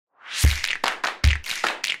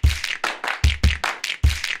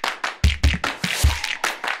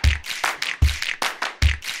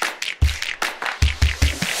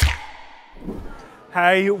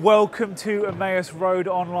Hey, welcome to Emmaus Road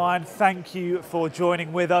Online. Thank you for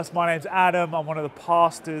joining with us. My name's Adam. I'm one of the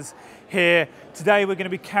pastors here. Today we're going to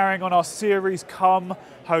be carrying on our series, Come,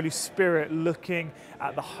 Holy Spirit, looking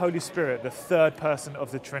at the Holy Spirit, the third person of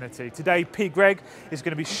the Trinity. Today, Greig is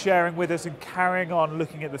going to be sharing with us and carrying on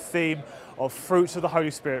looking at the theme of fruits of the Holy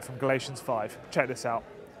Spirit from Galatians 5. Check this out.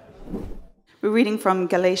 We're reading from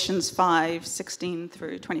Galatians 5, 16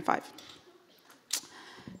 through 25.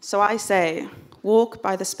 So I say, walk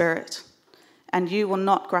by the Spirit, and you will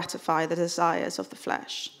not gratify the desires of the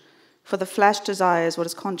flesh. For the flesh desires what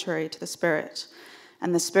is contrary to the Spirit,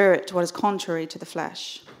 and the Spirit what is contrary to the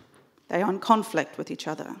flesh. They are in conflict with each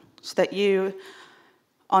other, so that you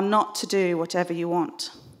are not to do whatever you want.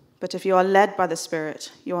 But if you are led by the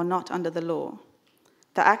Spirit, you are not under the law.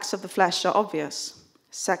 The acts of the flesh are obvious: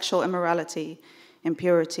 sexual immorality,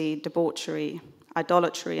 impurity, debauchery,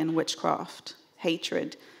 idolatry and witchcraft,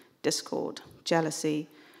 hatred, discord, jealousy,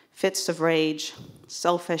 fits of rage,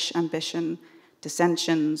 selfish ambition,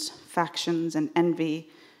 dissensions, factions and envy,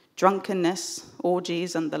 drunkenness,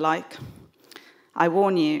 orgies and the like. I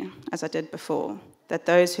warn you, as I did before, that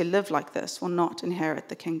those who live like this will not inherit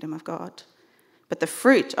the kingdom of God. But the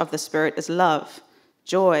fruit of the Spirit is love,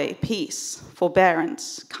 joy, peace,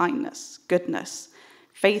 forbearance, kindness, goodness,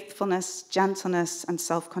 faithfulness, gentleness, and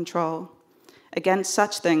self-control. Against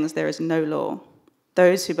such things there is no law.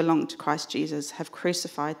 Those who belong to Christ Jesus have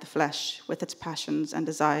crucified the flesh with its passions and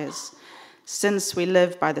desires. Since we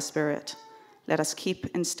live by the Spirit, let us keep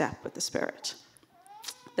in step with the Spirit.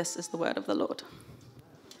 This is the word of the Lord.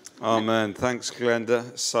 Amen. Thanks,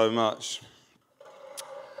 Glenda, so much.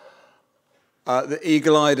 The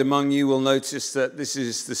eagle-eyed among you will notice that this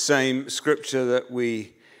is the same scripture that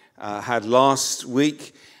we had last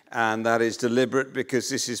week, and that is deliberate because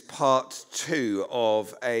this is part 2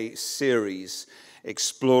 of a series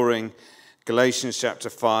exploring Galatians chapter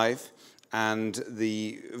 5 and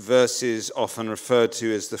the verses often referred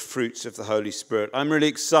to as the fruits of the Holy Spirit. I'm really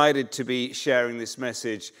excited to be sharing this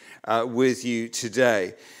message with you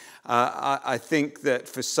today. I think that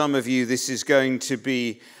for some of you this is going to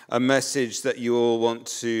be a message that you all want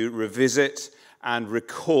to revisit and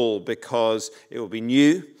recall because it will be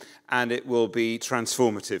new and it will be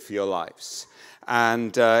transformative for your lives.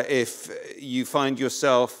 And if you find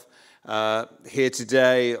yourself here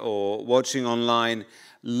today or watching online,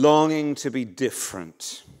 longing to be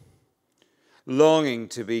different, longing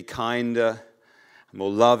to be kinder, more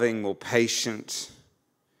loving, more patient,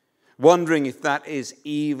 wondering if that is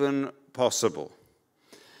even possible.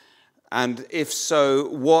 And if so,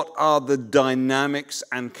 what are the dynamics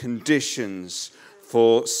and conditions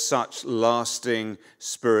for such lasting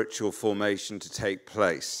spiritual formation to take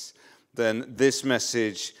place? Then this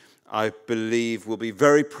message, I believe, will be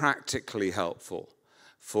very practically helpful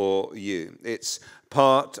for you. It's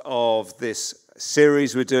part of this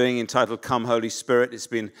series we're doing entitled Come Holy Spirit. It's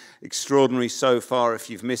been extraordinary so far. If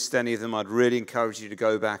you've missed any of them, I'd really encourage you to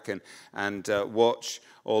go back and watch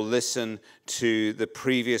or listen to the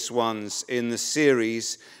previous ones in the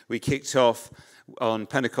series. We kicked off on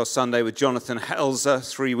Pentecost Sunday with Jonathan Helzer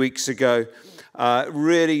 3 weeks ago,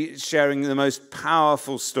 really sharing the most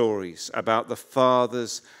powerful stories about the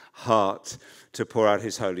Father's heart to pour out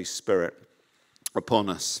his Holy Spirit upon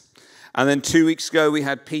us. And then 2 weeks ago, we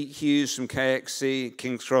had Pete Hughes from KXC,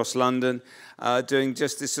 King's Cross, London, doing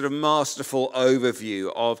just this sort of masterful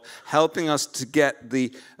overview of helping us to get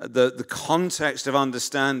the context of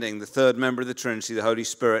understanding the third member of the Trinity, the Holy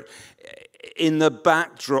Spirit, in the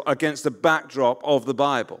backdrop, against the backdrop of the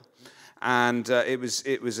Bible. And it was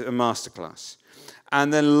a masterclass.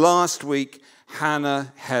 And then last week,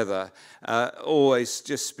 Hannah Heather always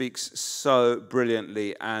just speaks so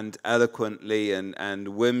brilliantly and eloquently and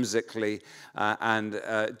whimsically and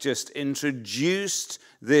just introduced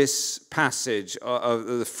this passage of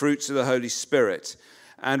the fruits of the Holy Spirit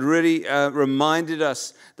and really reminded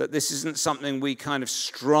us that this isn't something we kind of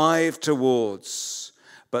strive towards,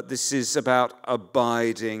 but this is about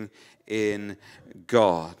abiding in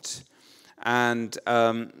God. And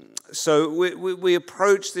so we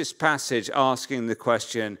approach this passage asking the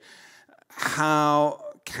question,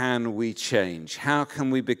 how can we change? How can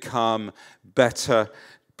we become better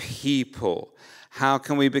people? How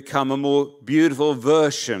can we become a more beautiful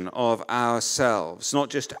version of ourselves, not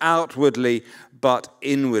just outwardly, but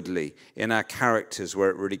inwardly in our characters where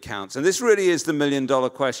it really counts? And this really is the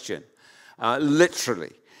million-dollar question.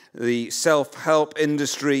 Literally, the self-help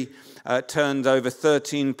industry turned over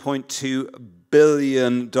 $13.2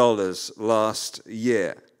 billion last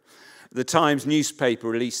year. The Times newspaper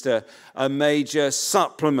released a major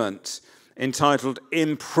supplement entitled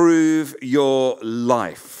Improve Your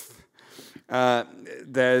Life.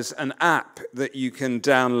 there's an app that you can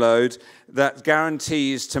download that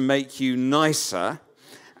guarantees to make you nicer.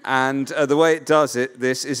 And the way it does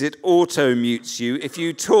this is it auto-mutes you if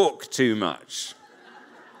you talk too much.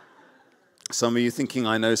 Some of you thinking,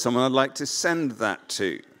 I know someone I'd like to send that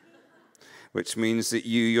to, which means that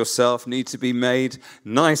you yourself need to be made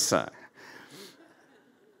nicer.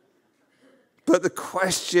 But the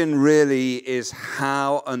question really is,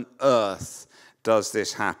 how on earth does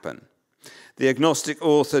this happen? The agnostic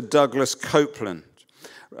author Douglas Copeland,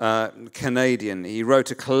 Canadian, he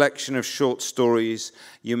wrote a collection of short stories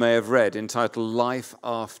you may have read entitled Life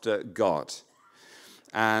After God.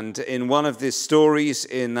 And in one of the stories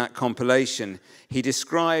in that compilation, he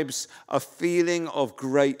describes a feeling of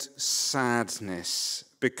great sadness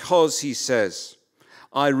because, he says,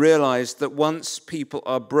 I realized that once people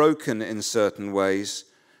are broken in certain ways,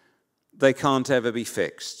 they can't ever be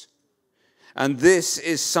fixed. And this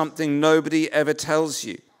is something nobody ever tells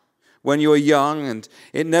you when you're young, and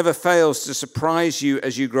it never fails to surprise you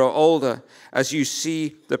as you grow older, as you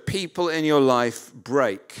see the people in your life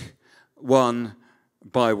break one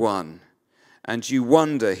by one. And you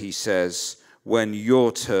wonder, he says, when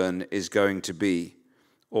your turn is going to be,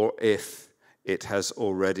 or if it has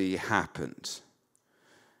already happened.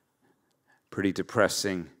 Pretty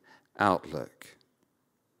depressing outlook.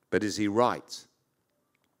 But is he right?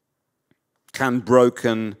 Can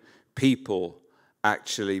broken people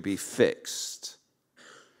actually be fixed?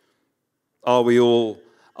 Are we all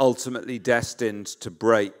ultimately destined to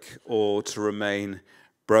break or to remain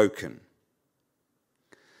broken?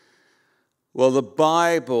 Well, the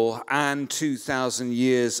Bible and 2,000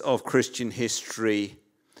 years of Christian history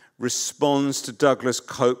responds to Douglas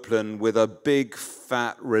Copeland with a big,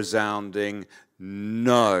 fat, resounding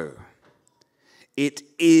no. It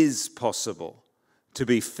is possible to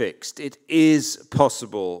be fixed. It is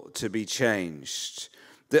possible to be changed.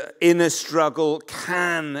 The inner struggle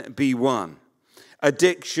can be won.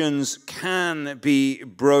 Addictions can be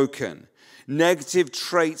broken. Negative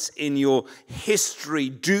traits in your history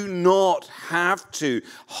do not have to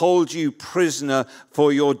hold you prisoner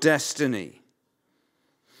for your destiny.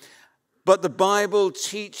 But the Bible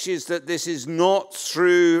teaches that this is not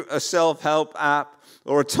through a self-help app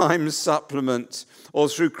or a Times supplement or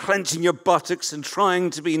through clenching your buttocks and trying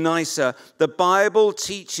to be nicer. The Bible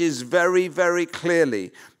teaches very, very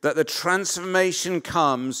clearly that the transformation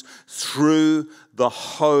comes through the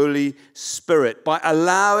Holy Spirit, by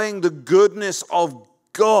allowing the goodness of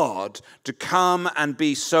God to come and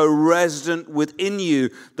be so resident within you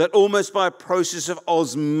that almost by a process of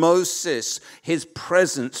osmosis, his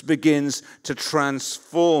presence begins to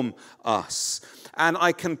transform us. And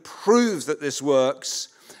I can prove that this works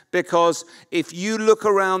because if you look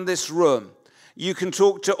around this room, you can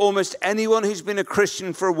talk to almost anyone who's been a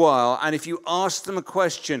Christian for a while, and if you ask them a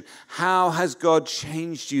question, how has God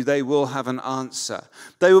changed you? They will have an answer.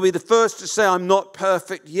 They will be the first to say, I'm not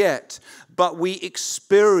perfect yet, but we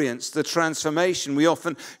experience the transformation. We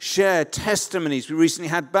often share testimonies. We recently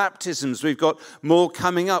had baptisms. We've got more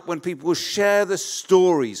coming up when people will share the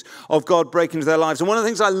stories of God breaking into their lives. And one of the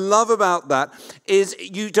things I love about that is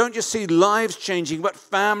you don't just see lives changing, but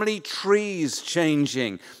family trees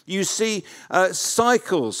changing. You see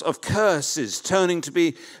cycles of curses turning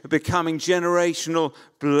to becoming generational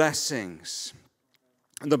blessings.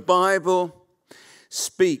 The Bible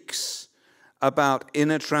speaks about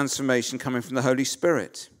inner transformation coming from the Holy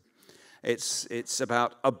Spirit. It's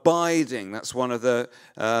about abiding. That's one of the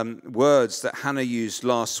words that Hannah used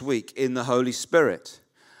last week, in the Holy Spirit.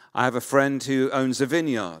 I have a friend who owns a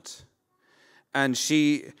vineyard, and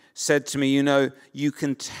she said to me, you know, you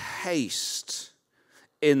can taste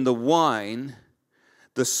in the wine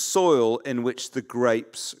the soil in which the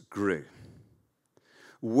grapes grew.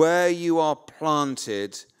 Where you are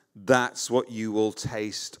planted, that's what you will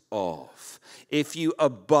taste of. If you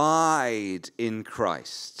abide in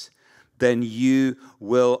Christ, then you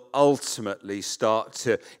will ultimately start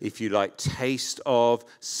to, if you like, taste of,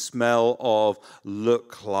 smell of,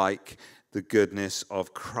 look like the goodness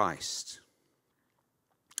of Christ.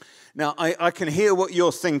 Now, I can hear what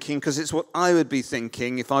you're thinking, because it's what I would be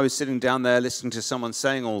thinking if I was sitting down there listening to someone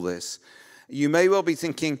saying all this. You may well be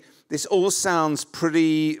thinking, this all sounds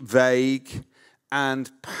pretty vague and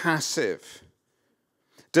passive.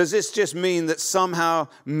 Does this just mean that somehow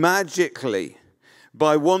magically,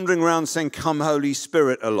 by wandering around saying, come Holy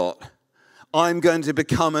Spirit a lot, I'm going to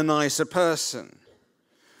become a nicer person?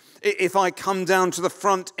 If I come down to the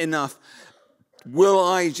front enough, will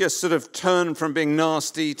I just sort of turn from being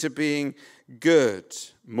nasty to being good,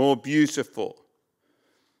 more beautiful?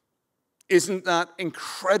 Isn't that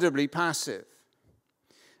incredibly passive?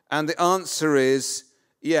 And the answer is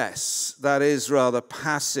yes, that is rather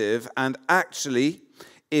passive. And actually,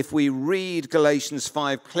 if we read Galatians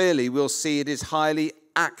 5 clearly, we'll see it is highly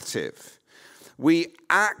active. We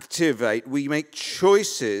activate, we make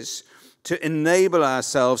choices to enable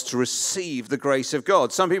ourselves to receive the grace of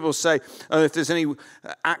God. Some people say, oh, if there's any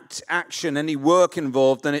action, any work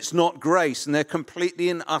involved, then it's not grace, and they're completely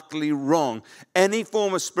and utterly wrong. Any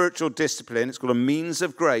form of spiritual discipline, it's called a means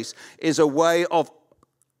of grace, is a way of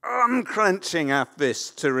unclenching our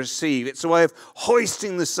fists to receive. It's a way of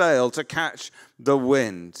hoisting the sail to catch the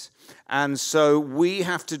wind. And so we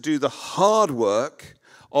have to do the hard work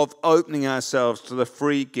of opening ourselves to the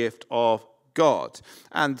free gift of God.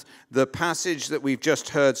 And the passage that we've just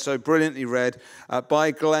heard so brilliantly read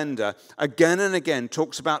by Glenda, again and again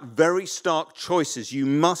talks about very stark choices you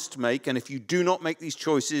must make, and if you do not make these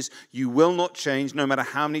choices, you will not change, no matter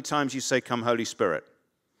how many times you say, "Come, Holy Spirit."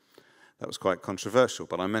 That was quite controversial,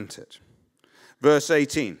 but I meant it. Verse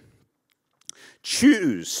 18,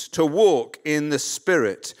 choose to walk in the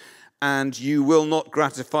Spirit, and you will not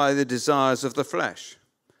gratify the desires of the flesh.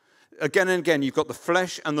 Again and again, you've got the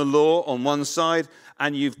flesh and the law on one side,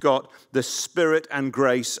 and you've got the Spirit and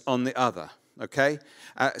grace on the other, okay?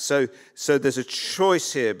 So there's a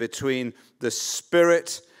choice here between the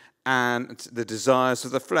Spirit and the desires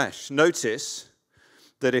of the flesh. Notice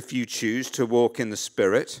that if you choose to walk in the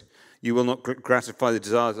Spirit, you will not gratify the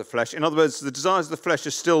desires of the flesh. In other words, the desires of the flesh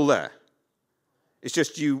are still there. It's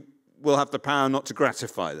just you will have the power not to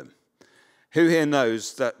gratify them. Who here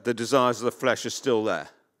knows that the desires of the flesh are still there?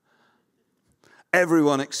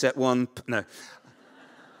 Everyone except one. No.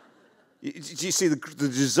 Do you see the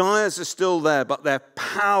desires are still there, but their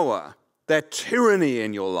power, their tyranny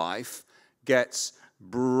in your life gets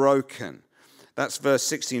broken. That's verse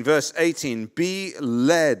 16. Verse 18, be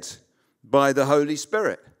led by the Holy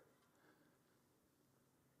Spirit.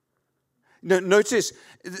 Notice,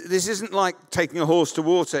 this isn't like taking a horse to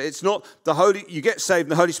water. It's not you get saved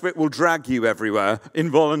and the Holy Spirit will drag you everywhere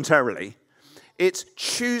involuntarily. It's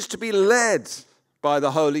choose to be led by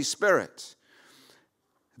the Holy Spirit.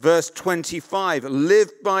 Verse 25,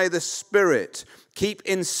 live by the Spirit. Keep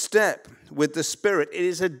in step with the Spirit. It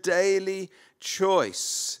is a daily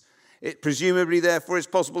choice. It presumably, therefore, is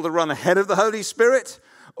possible to run ahead of the Holy Spirit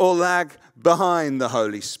or lag behind the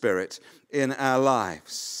Holy Spirit in our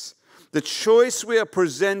lives. The choice we are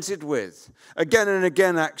presented with, again and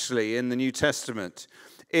again actually in the New Testament,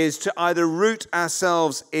 is to either root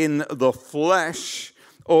ourselves in the flesh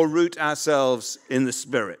or root ourselves in the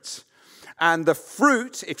Spirit. And the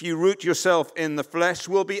fruit, if you root yourself in the flesh,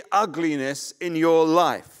 will be ugliness in your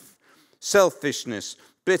life. Selfishness,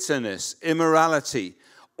 bitterness, immorality,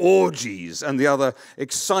 orgies, and the other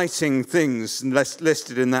exciting things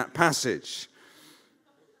listed in that passage.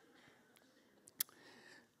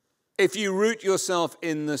 If you root yourself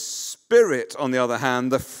in the Spirit, on the other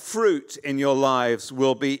hand, the fruit in your lives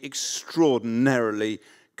will be extraordinarily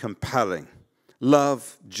compelling.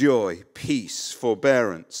 Love, joy, peace,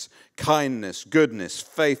 forbearance, kindness, goodness,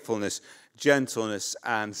 faithfulness, gentleness,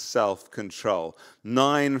 and self-control.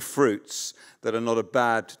 9 fruits that are not a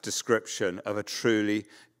bad description of a truly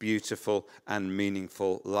beautiful and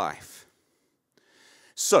meaningful life.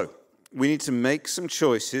 So, we need to make some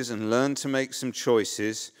choices and learn to make some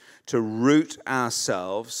choices to root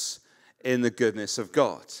ourselves in the goodness of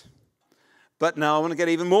God. But now I want to get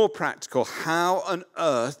even more practical. How on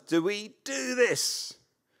earth do we do this?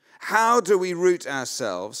 How do we root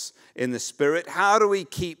ourselves in the Spirit? How do we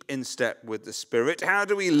keep in step with the Spirit? How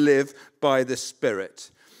do we live by the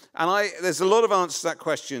Spirit? And there's a lot of answers to that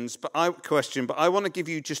question, but I want to give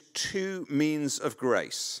you just 2 means of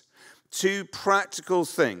grace, 2 practical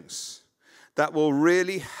things that will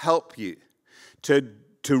really help you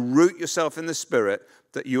to root yourself in the Spirit,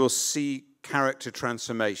 that you will see character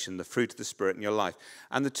transformation, the fruit of the Spirit in your life.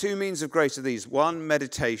 And the 2 means of grace are these: 1,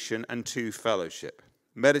 meditation, and 2, fellowship.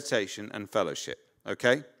 Meditation and fellowship,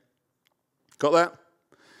 okay? Got that?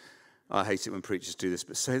 I hate it when preachers do this,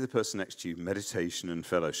 but say to the person next to you, meditation and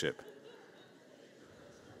fellowship.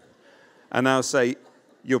 And now say,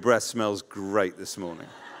 your breath smells great this morning.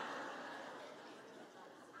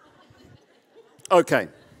 Okay.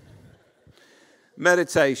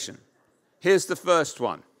 Meditation. Here's the first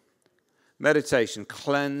one. Meditation,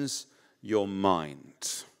 cleanse your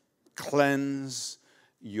mind. Cleanse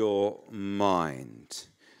your mind.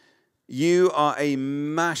 You are a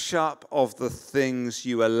mashup of the things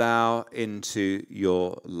you allow into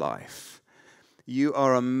your life. You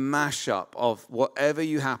are a mashup of whatever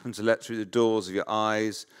you happen to let through the doors of your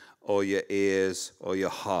eyes or your ears or your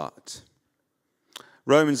heart.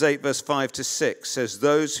 Romans 8, verse 5 to 6 says,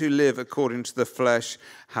 those who live according to the flesh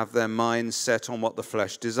have their minds set on what the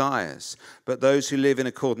flesh desires. But those who live in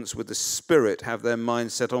accordance with the Spirit have their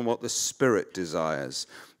minds set on what the Spirit desires.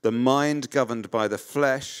 The mind governed by the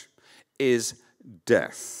flesh is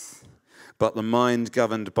death, but the mind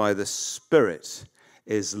governed by the Spirit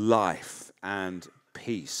is life and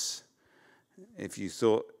peace. If you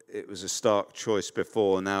thought it was a stark choice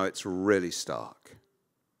before, now it's really stark.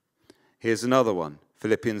 Here's another one.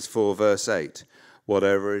 Philippians 4, verse 8.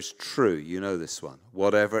 Whatever is true, you know this one.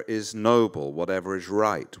 Whatever is noble, whatever is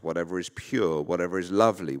right, whatever is pure, whatever is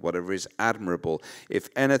lovely, whatever is admirable. If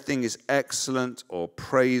anything is excellent or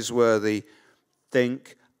praiseworthy,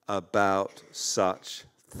 think about such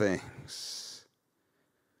things.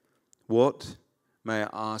 What, may I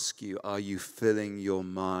ask you, are you filling your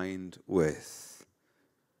mind with?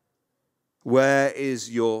 Where is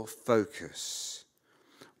your focus?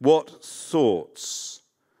 What thoughts,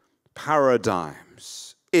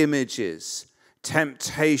 paradigms, images,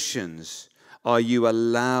 temptations are you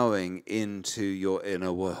allowing into your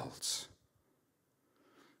inner world?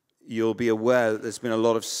 You'll be aware that there's been a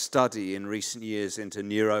lot of study in recent years into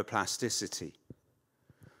neuroplasticity.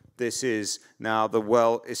 This is now the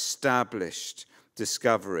well-established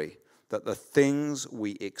discovery that the things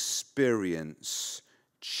we experience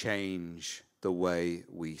change the way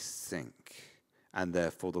we think, and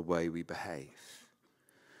therefore the way we behave.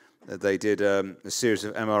 They did a series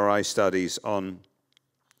of MRI studies on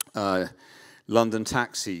London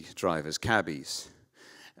taxi drivers, cabbies.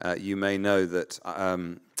 You may know that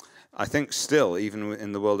I think still, even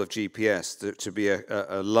in the world of GPS, to be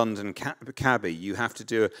a London cabbie, you have to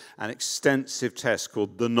do an extensive test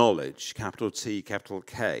called the knowledge, capital T, capital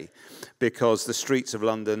K, because the streets of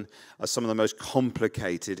London are some of the most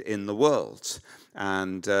complicated in the world.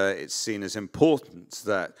 And it's seen as important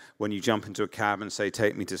that when you jump into a cab and say,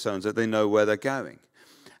 take me to so-and-so, they know where they're going.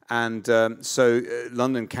 And so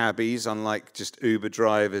London cabbies, unlike just Uber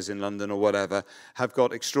drivers in London or whatever, have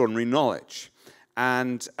got extraordinary knowledge.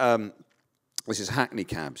 And this is Hackney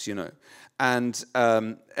cabs, you know. And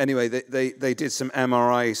anyway, they did some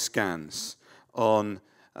MRI scans on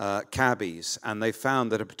cabbies, and they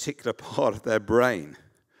found that a particular part of their brain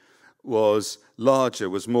was larger,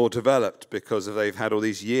 was more developed, because they've had all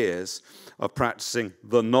these years of practicing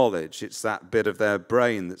the knowledge. It's that bit of their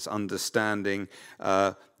brain that's understanding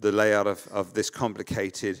the layout of this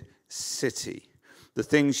complicated city. The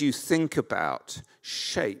things you think about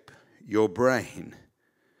shape your brain.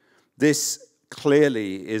 This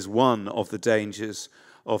clearly is one of the dangers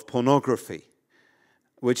of pornography,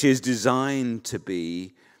 which is designed to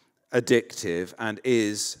be addictive and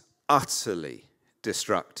is utterly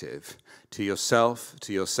destructive to yourself,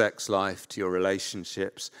 to your sex life, to your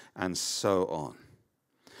relationships, and so on.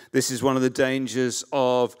 This is one of the dangers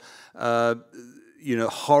of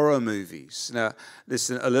horror movies. Now,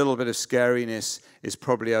 listen, a little bit of scariness is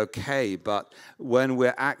probably okay, but when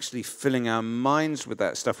we're actually filling our minds with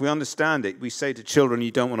that stuff, we understand it. We say to children,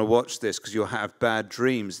 you don't want to watch this because you'll have bad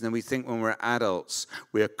dreams. And then we think when we're adults,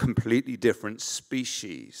 we're a completely different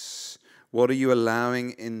species. What are you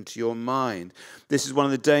allowing into your mind? This is one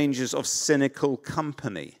of the dangers of cynical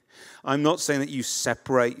company. I'm not saying that you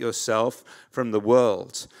separate yourself from the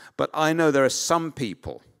world, but I know there are some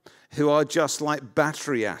people who are just like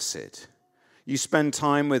battery acid. You spend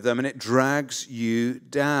time with them and it drags you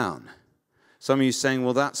down. Some of you saying,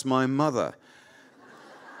 well, that's my mother.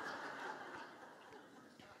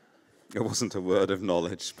 It wasn't a word of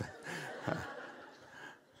knowledge.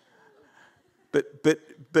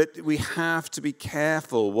 But we have to be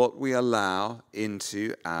careful what we allow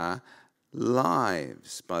into our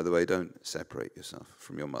lives. By the way, don't separate yourself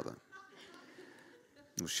from your mother.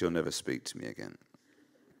 She'll never speak to me again.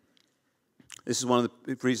 This is one of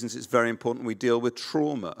the reasons it's very important we deal with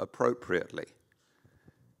trauma appropriately.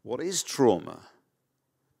 What is trauma?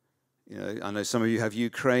 You know, I know some of you have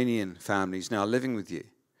Ukrainian families now living with you,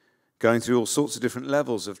 going through all sorts of different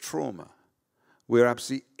levels of trauma. We're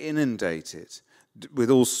absolutely inundated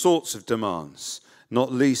with all sorts of demands,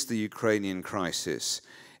 not least the Ukrainian crisis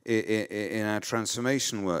in our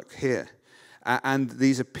transformation work here. And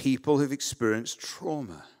these are people who've experienced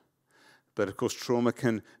trauma. But of course, trauma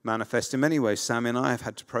can manifest in many ways. Sam and I have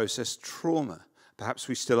had to process trauma. Perhaps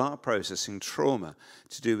we still are processing trauma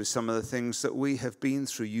to do with some of the things that we have been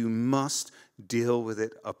through. You must deal with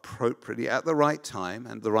it appropriately at the right time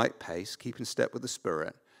and the right pace, keep in step with the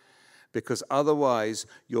Spirit, because otherwise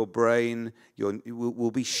your brain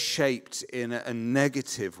will be shaped in a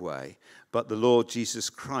negative way. But the Lord Jesus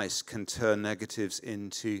Christ can turn negatives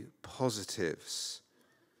into positives.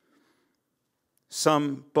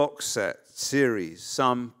 some box set series,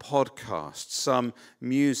 some podcasts, some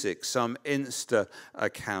music, some Insta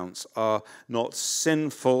accounts are not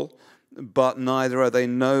sinful, but neither are they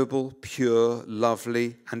noble, pure,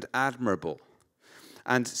 lovely, and admirable.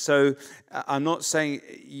 And so I'm not saying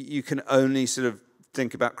you can only sort of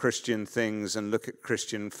think about Christian things and look at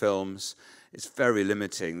Christian films. It's very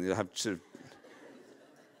limiting. You have sort of,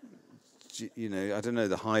 I don't know,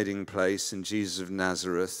 The Hiding Place and Jesus of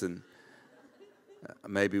Nazareth, and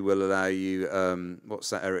maybe we'll allow you, what's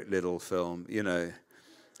that Eric Liddell film?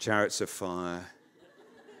 Chariots of Fire,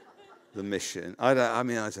 The Mission. I don't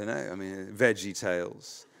know. Veggie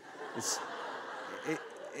Tales.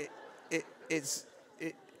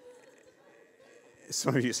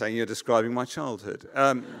 Some of you saying you're describing my childhood.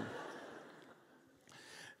 I'm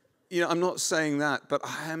not saying that, but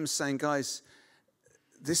I am saying, guys,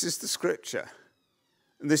 this is the scripture.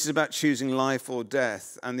 This is about choosing life or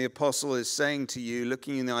death. And the apostle is saying to you,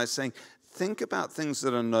 looking in the eyes, saying, think about things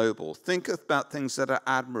that are noble. Think about things that are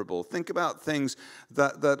admirable. Think about things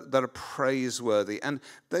that are praiseworthy. And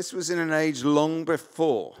this was in an age long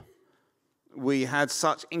before we had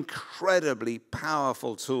such incredibly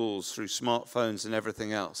powerful tools through smartphones and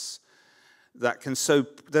everything else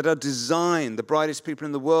that are designed. The brightest people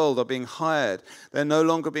in the world are being hired. They're no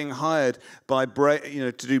longer being hired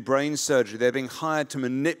to do brain surgery. They're being hired to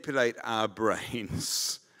manipulate our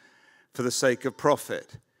brains for the sake of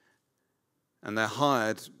profit. And they're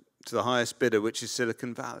hired to the highest bidder, which is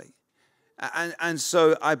Silicon Valley. And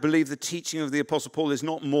so I believe the teaching of the Apostle Paul is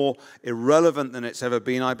not more irrelevant than it's ever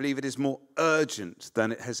been. I believe it is more urgent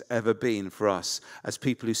than it has ever been for us as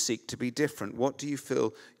people who seek to be different. What do you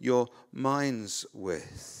fill your minds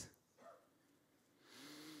with?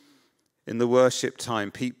 In the worship time,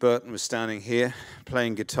 Pete Burton was standing here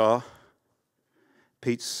playing guitar.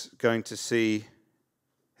 Pete's going to see,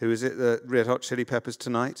 who is it, the Red Hot Chili Peppers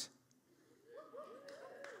tonight?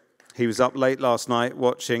 He was up late last night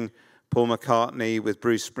watching Paul McCartney with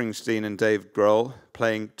Bruce Springsteen and Dave Grohl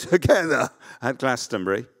playing together at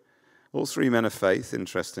Glastonbury. All three men of faith,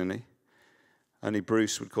 interestingly. Only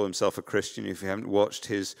Bruce would call himself a Christian. If you haven't watched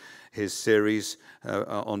his series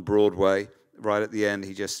on Broadway, right at the end,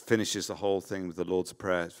 he just finishes the whole thing with the Lord's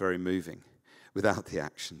Prayer. It's very moving, without the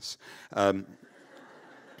actions.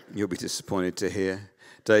 You'll be disappointed to hear.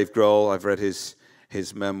 Dave Grohl, I've read his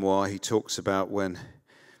memoir. He talks about when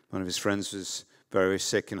one of his friends was very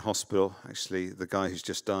sick in hospital. Actually, the guy who's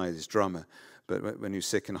just died, his drummer. But when he was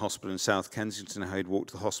sick in hospital in South Kensington, how he'd walk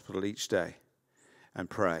to the hospital each day and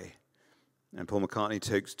pray. And Paul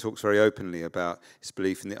McCartney talks very openly about his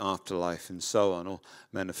belief in the afterlife and so on. All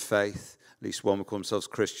men of faith, at least one would call themselves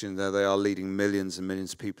Christian. There they are leading millions and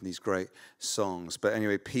millions of people in these great songs. But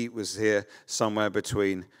anyway, Pete was here somewhere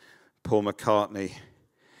between Paul McCartney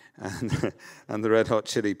and the Red Hot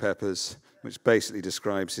Chili Peppers, which basically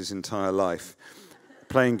describes his entire life,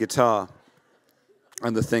 playing guitar.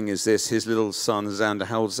 And the thing is this, his little son, Xander,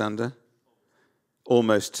 how old Xander?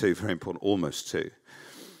 Almost 2, very important, almost 2.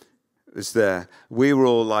 Was there. We were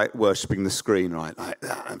all like worshipping the screen, right, like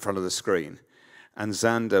that in front of the screen. And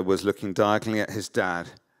Xander was looking diagonally at his dad,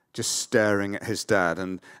 just staring at his dad.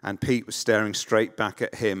 And Pete was staring straight back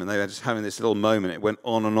at him. And they were just having this little moment. It went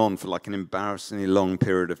on and on for like an embarrassingly long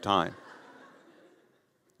period of time.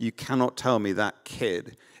 You cannot tell me that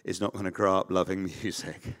kid is not going to grow up loving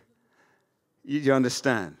music. You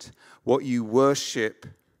understand? What you worship,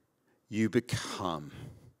 you become.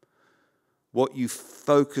 What you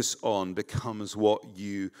focus on becomes what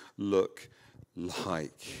you look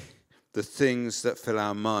like. The things that fill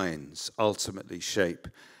our minds ultimately shape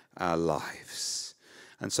our lives.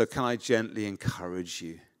 And so can I gently encourage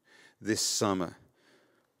you this summer,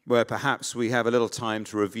 where perhaps we have a little time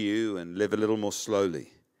to review and live a little more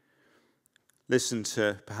slowly. Listen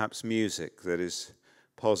to perhaps music that is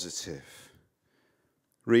positive.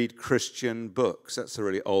 Read Christian books. That's a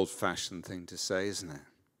really old-fashioned thing to say, isn't it?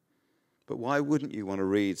 But why wouldn't you want to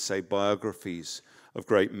read, say, biographies of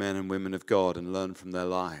great men and women of God and learn from their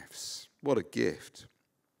lives? What a gift.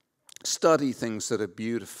 Study things that are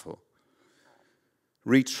beautiful.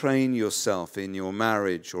 Retrain yourself in your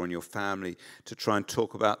marriage or in your family to try and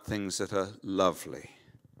talk about things that are lovely.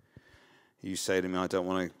 You say to me, I don't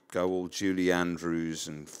want to go all Julie Andrews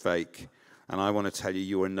and fake. And I want to tell you,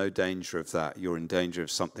 you are in no danger of that. You're in danger of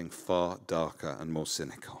something far darker and more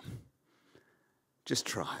cynical. Just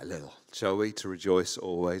try a little, shall we? To rejoice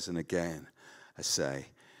always. And again, I say,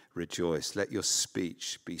 rejoice. Let your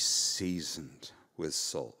speech be seasoned with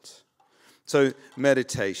salt. So,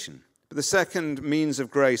 meditation. But the second means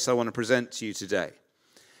of grace I want to present to you today,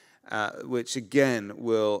 which again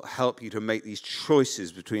will help you to make these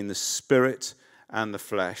choices between the Spirit and the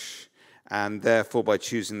flesh, and therefore by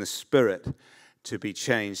choosing the Spirit to be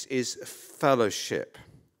changed, is fellowship.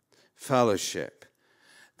 Fellowship.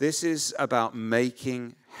 This is about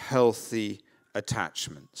making healthy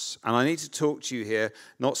attachments. And I need to talk to you here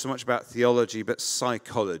not so much about theology, but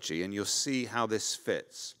psychology, and you'll see how this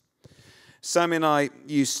fits. Sammy and I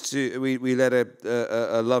we led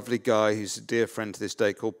a lovely guy who's a dear friend to this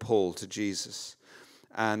day called Paul to Jesus.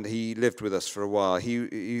 And he lived with us for a while.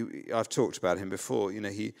 I've talked about him before. You know,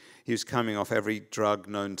 he was coming off every drug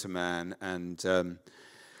known to man, and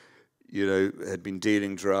had been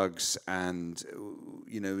dealing drugs, and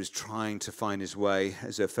was trying to find his way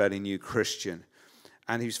as a fairly new Christian.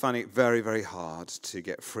 And he was finding it very, very hard to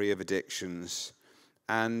get free of addictions,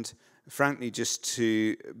 and frankly, just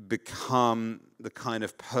to become the kind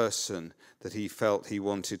of person that he felt he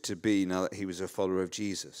wanted to be now that he was a follower of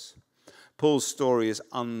Jesus. Paul's story is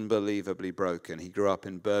unbelievably broken. He grew up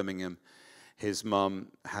in Birmingham. His mum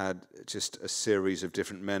had just a series of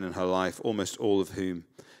different men in her life, almost all of whom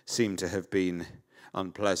seemed to have been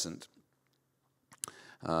unpleasant.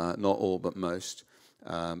 Not all, but most.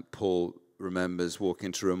 Paul remembers walking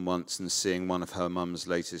into a room once and seeing one of his mum's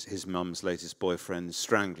latest boyfriends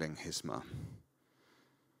strangling his mum.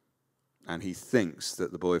 And he thinks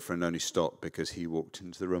that the boyfriend only stopped because he walked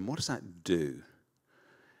into the room. What does that do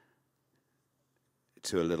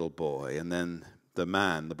to a little boy? And then the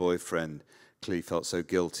boyfriend, clearly felt so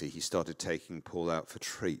guilty, he started taking Paul out for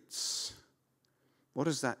treats. What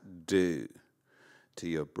does that do to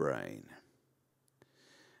your brain?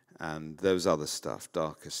 And there was other stuff,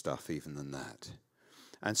 darker stuff even than that.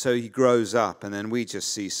 And so he grows up, and then we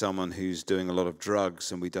just see someone who's doing a lot of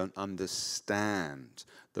drugs, and we don't understand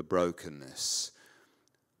the brokenness,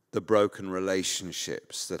 the broken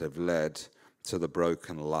relationships that have led to the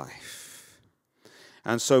broken life.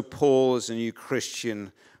 And so Paul, as a new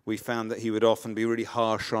Christian, we found that he would often be really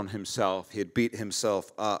harsh on himself. He'd beat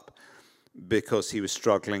himself up because he was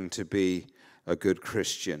struggling to be a good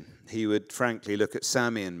Christian. He would frankly look at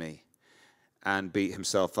Sammy and me and beat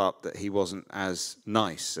himself up that he wasn't as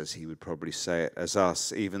nice, as he would probably say it, as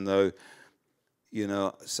us, even though,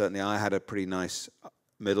 certainly I had a pretty nice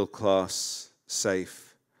middle-class,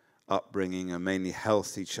 safe upbringing, a mainly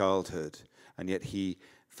healthy childhood, and yet he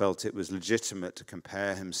felt it was legitimate to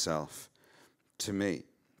compare himself to me.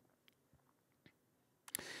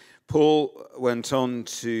 Paul went on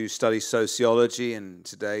to study sociology, and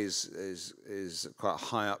today is quite a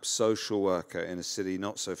high-up social worker in a city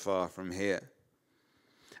not so far from here.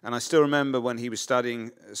 And I still remember when he was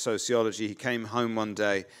studying sociology, he came home one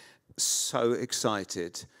day so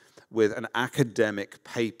excited with an academic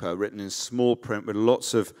paper written in small print with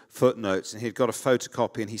lots of footnotes, and he'd got a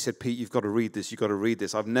photocopy, and he said, "Pete, you've got to read this, you've got to read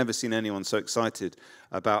this. I've never seen anyone so excited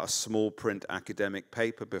about a small print academic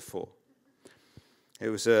paper before." It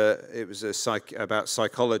was about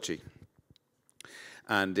psychology,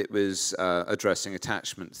 and it was addressing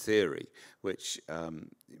attachment theory, which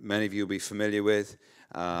many of you will be familiar with.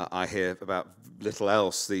 I hear about little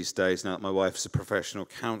else these days now that my wife's a professional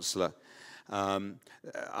counselor.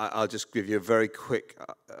 I'll just give you a very quick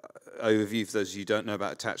overview for those of you who don't know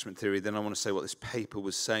about attachment theory. Then I want to say what this paper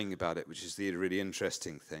was saying about it, which is the really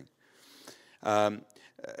interesting thing.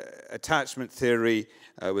 Attachment theory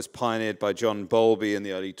was pioneered by John Bowlby in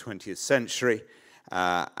the early 20th century,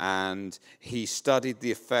 and he studied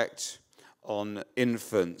the effect on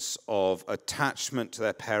infants of attachment to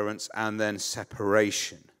their parents and then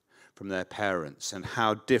separation from their parents, and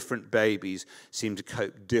how different babies seem to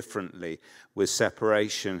cope differently with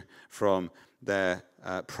separation from their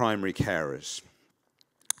primary carers.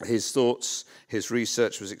 His thoughts, his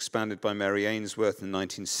research was expanded by Mary Ainsworth in the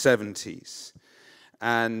 1970s.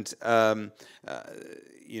 And,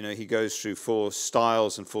 he goes through 4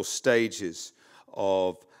 styles and 4 stages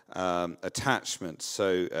of attachment.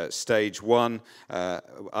 So stage 1,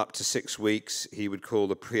 up to 6 weeks, he would call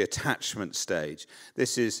the pre-attachment stage.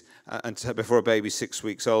 This is, until before a baby's 6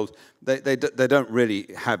 weeks old, they don't really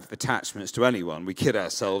have attachments to anyone. We kid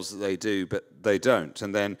ourselves that they do, but they don't.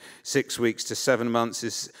 And then 6 weeks to 7 months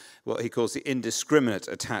is what he calls the indiscriminate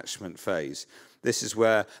attachment phase. This is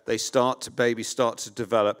where babies start to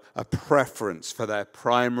develop a preference for their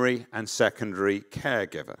primary and secondary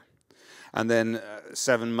caregiver. And then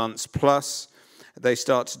 7 months plus, they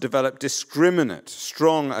start to develop discriminate,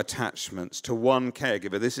 strong attachments to one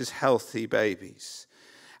caregiver. This is healthy babies.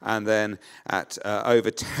 And then at over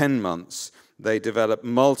 10 months, they develop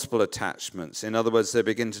multiple attachments. In other words, they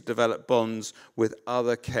begin to develop bonds with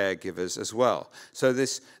other caregivers as well. So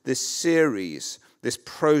this series this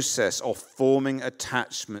process of forming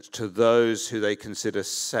attachments to those who they consider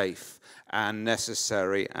safe and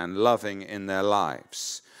necessary and loving in their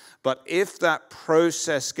lives. But if that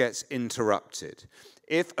process gets interrupted,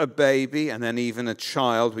 if a baby and then even a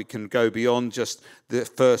child, we can go beyond just the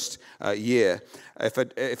first year,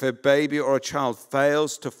 if a baby or a child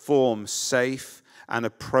fails to form safe and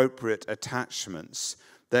appropriate attachments,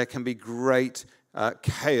 there can be great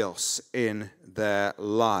chaos in their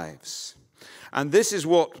lives. And this is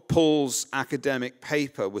what Paul's academic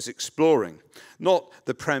paper was exploring. Not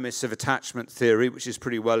the premise of attachment theory, which is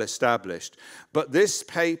pretty well established, but this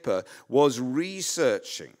paper was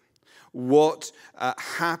researching what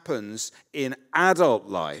happens in adult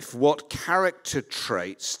life, what character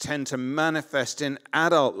traits tend to manifest in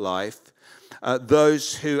adult life,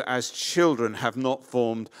 those who as children have not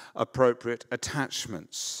formed appropriate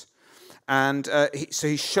attachments. And so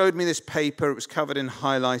he showed me this paper. It was covered in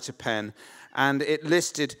highlighter pen, and it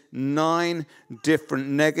listed 9 different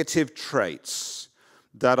negative traits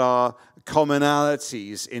that are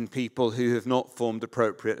commonalities in people who have not formed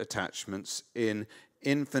appropriate attachments in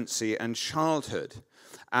infancy and childhood.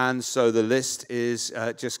 And so the list is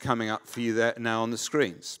just coming up for you there now on the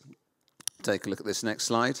screens. Take a look at this next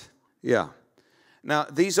slide. Yeah. Now,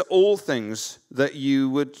 these are all things that you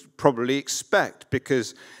would probably expect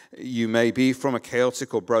because you may be from a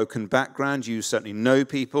chaotic or broken background. You certainly know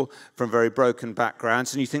people from very broken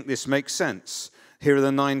backgrounds, and you think this makes sense. Here are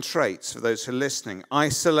the 9 traits for those who are listening.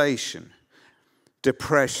 Isolation,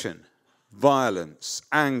 depression, violence,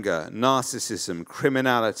 anger, narcissism,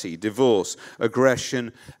 criminality, divorce,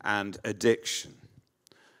 aggression, and addiction.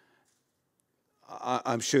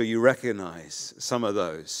 I'm sure you recognize some of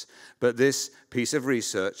those. But this piece of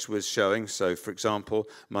research was showing, so for example,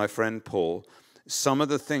 my friend Paul, some of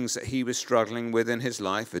the things that he was struggling with in his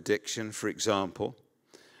life, addiction, for example,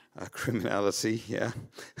 criminality, yeah.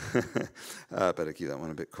 Better keep that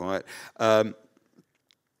one a bit quiet.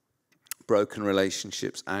 Broken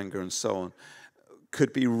relationships, anger, and so on,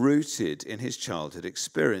 could be rooted in his childhood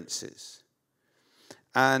experiences.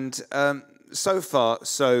 And so far,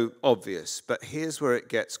 so obvious, but here's where it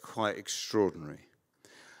gets quite extraordinary.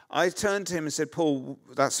 I turned to him and said, Paul,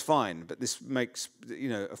 that's fine, but this makes,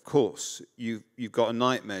 of course, you've got a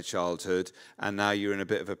nightmare childhood, and now you're in a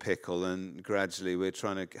bit of a pickle, and gradually we're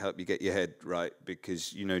trying to help you get your head right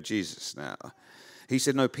because you know Jesus now. He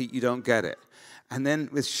said, no, Pete, you don't get it. And then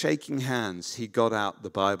with shaking hands, he got out the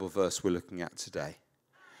Bible verse we're looking at today.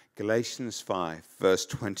 Galatians 5, verse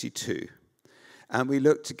 22. And we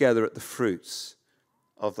looked together at the fruits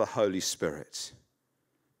of the Holy Spirit.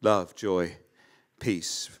 Love, joy,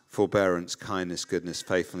 peace, forbearance, kindness, goodness,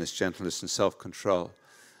 faithfulness, gentleness, and self-control.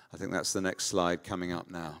 I think that's the next slide coming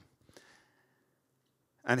up now.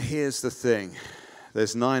 And here's the thing.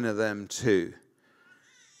 There's 9 of them too.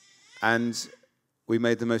 And we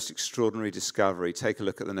made the most extraordinary discovery. Take a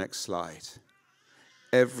look at the next slide.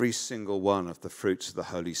 Every single one of the fruits of the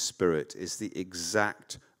Holy Spirit is the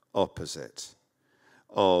exact opposite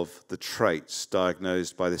of the traits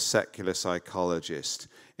diagnosed by the secular psychologist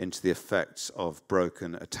into the effects of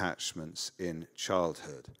broken attachments in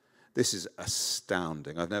childhood. This is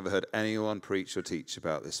astounding. I've never heard anyone preach or teach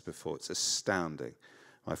about this before. It's astounding.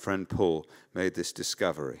 My friend Paul made this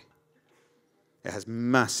discovery. It has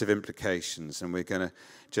massive implications, and we're going to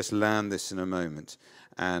just land this in a moment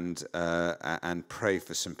and pray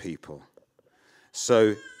for some people.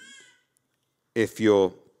 So if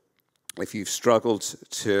you've struggled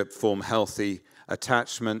to form healthy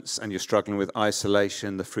attachments and you're struggling with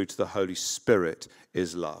isolation, the fruit of the Holy Spirit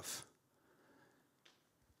is love.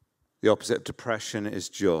 The opposite of depression is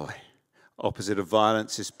joy. Opposite of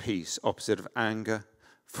violence is peace. Opposite of anger,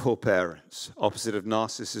 forbearance. Opposite of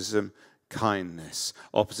narcissism, kindness.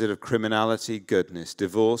 Opposite of criminality, goodness.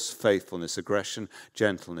 Divorce, faithfulness. Aggression,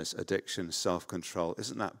 gentleness. Addiction, self-control.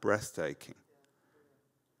 Isn't that breathtaking?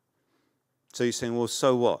 So you're saying, well,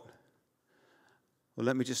 so what? Well,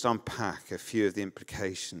 let me just unpack a few of the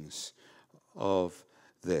implications of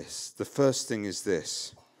this. The first thing is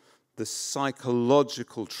this. The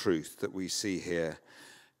psychological truth that we see here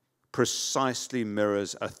precisely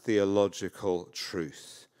mirrors a theological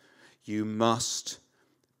truth. You must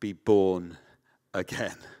be born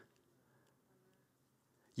again.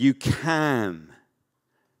 You can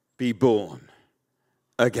be born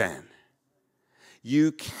again.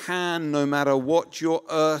 You can, no matter what your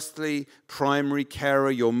earthly primary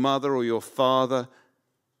carer, your mother or your father,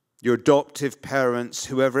 your adoptive parents,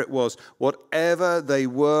 whoever it was, whatever they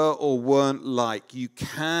were or weren't like, you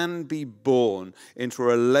can be born into a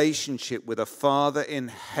relationship with a Father in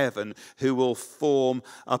heaven who will form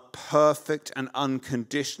a perfect and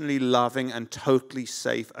unconditionally loving and totally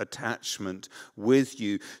safe attachment with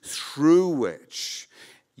you, through which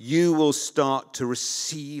you will start to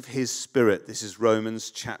receive his Spirit. This is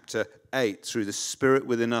Romans chapter 8. Through the Spirit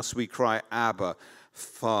within us we cry, Abba,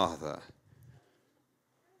 Father.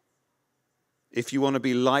 If you want to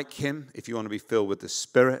be like him, if you want to be filled with the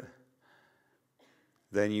Spirit,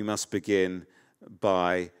 then you must begin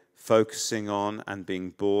by focusing on and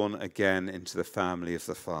being born again into the family of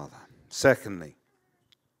the Father. Secondly,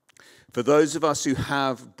 for those of us who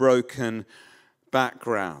have broken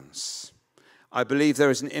backgrounds, I believe there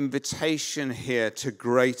is an invitation here to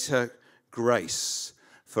greater grace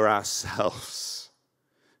for ourselves.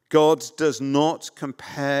 God does not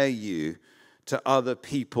compare you to other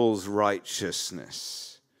people's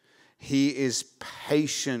righteousness. He is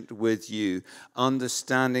patient with you,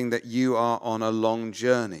 understanding that you are on a long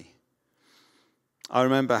journey. I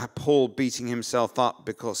remember Paul beating himself up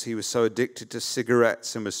because he was so addicted to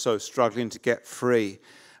cigarettes and was so struggling to get free.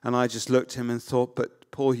 And I just looked at him and thought, but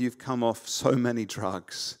Paul, you've come off so many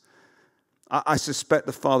drugs. I suspect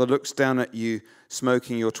the Father looks down at you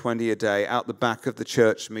smoking your 20 a day out the back of the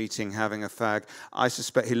church meeting having a fag. I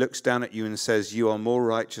suspect he looks down at you and says, you are more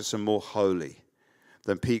righteous and more holy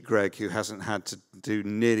than Pete Greig, who hasn't had to do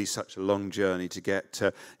nearly such a long journey to get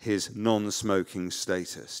to his non-smoking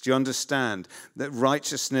status. Do you understand that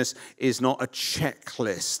righteousness is not a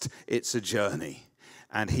checklist, it's a journey?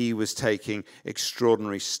 And he was taking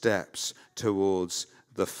extraordinary steps towards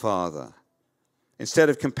the Father. Instead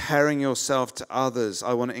of comparing yourself to others,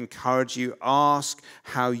 I want to encourage you, ask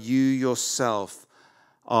how you yourself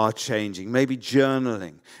are changing. Maybe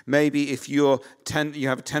journaling. Maybe if you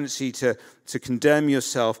have a tendency to condemn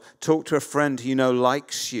yourself, talk to a friend who you know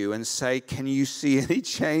likes you and say, can you see any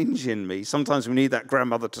change in me? Sometimes we need that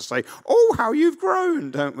grandmother to say, oh, how you've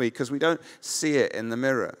grown, don't we? Because we don't see it in the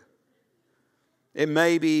mirror. It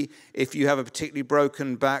may be, if you have a particularly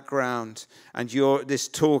broken background and this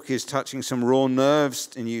talk is touching some raw nerves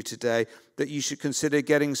in you today, that you should consider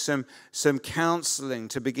getting some counseling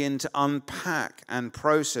to begin to unpack and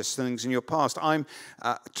process things in your past. I'm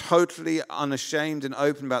totally unashamed and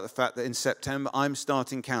open about the fact that in September I'm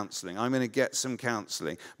starting counseling. I'm going to get some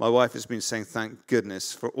counseling. My wife has been saying, thank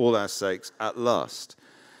goodness, for all our sakes, at last.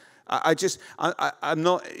 I'm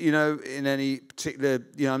not, in any particular,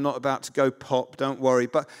 I'm not about to go pop, don't worry.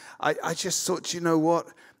 But I just thought, you know what?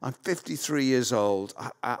 I'm 53 years old.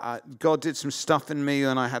 God did some stuff in me,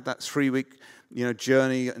 and I had that 3-week,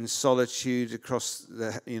 journey in solitude across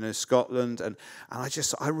Scotland. And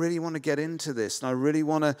I really want to get into this. And I really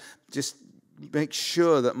want to just make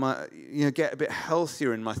sure that get a bit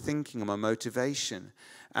healthier in my thinking and my motivation.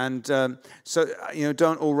 And so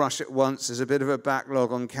don't all rush at once. There's a bit of a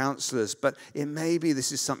backlog on counselors, but it may be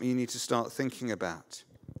this is something you need to start thinking about.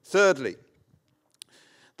 Thirdly,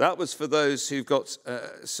 that was for those who've got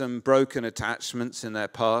some broken attachments in their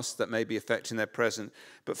past that may be affecting their present.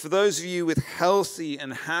 But for those of you with healthy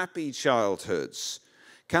and happy childhoods,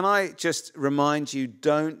 can I just remind you,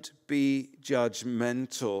 don't be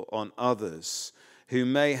judgmental on others who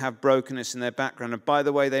may have brokenness in their background. And by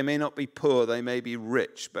the way, they may not be poor, they may be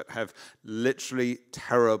rich, but have literally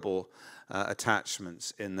terrible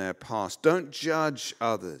attachments in their past. Don't judge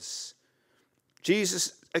others.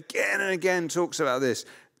 Jesus again and again talks about this.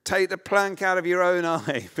 Take the plank out of your own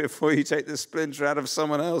eye before you take the splinter out of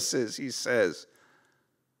someone else's, he says.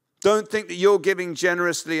 Don't think that you're giving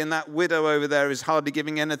generously and that widow over there is hardly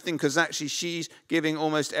giving anything, because actually she's giving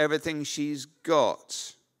almost everything she's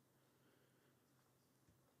got.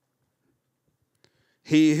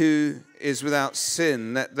 He who is without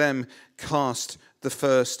sin, let them cast the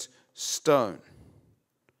first stone.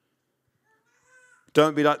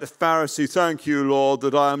 Don't be like the Pharisee, thank you, Lord,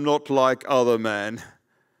 that I am not like other men.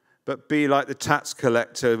 But be like the tax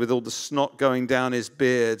collector with all the snot going down his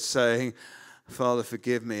beard, saying, Father,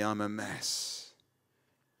 forgive me, I'm a mess.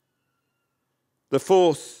 The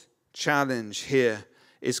fourth challenge here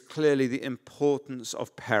is clearly the importance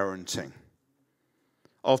of parenting.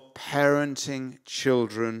 Of parenting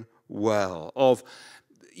children well, of,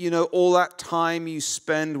 all that time you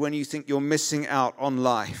spend when you think you're missing out on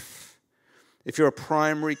life. If you're a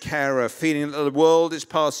primary carer, feeling that the world is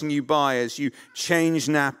passing you by as you change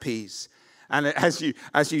nappies, and as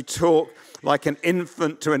you talk like an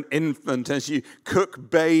infant to an infant, as you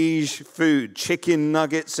cook beige food, chicken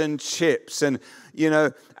nuggets and chips, and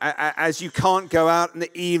as you can't go out in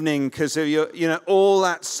the evening because of all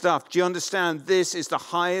that stuff. Do you understand? This is the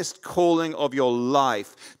highest calling of your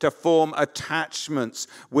life, to form attachments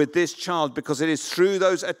with this child, because it is through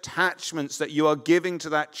those attachments that you are giving to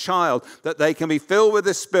that child that they can be filled with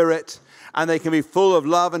the Spirit, and they can be full of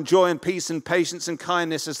love and joy and peace and patience and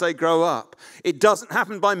kindness as they grow up. It doesn't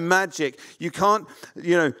happen by magic. You can't,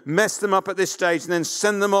 mess them up at this stage and then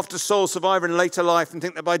send them off to Soul Survivor in later life and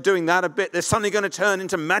think that by doing that a bit, they're suddenly going to turn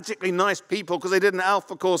into magically nice people because they did an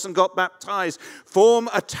Alpha course and got baptized. Form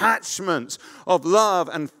attachments of love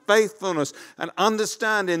and faithfulness, and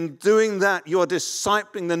understand in doing that, you are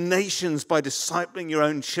discipling the nations by discipling your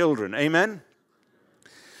own children. Amen?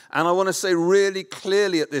 And I want to say really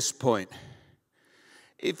clearly at this point,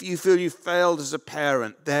 if you feel you failed as a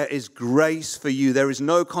parent, there is grace for you. There is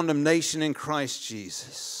no condemnation in Christ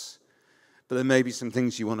Jesus. But there may be some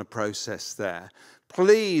things you want to process there.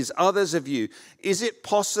 Please, others of you, is it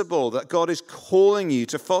possible that God is calling you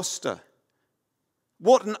to foster?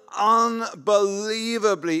 What an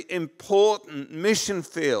unbelievably important mission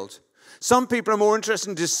field. Some people are more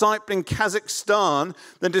interested in discipling Kazakhstan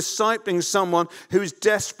than discipling someone who's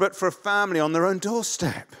desperate for a family on their own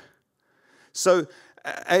doorstep. So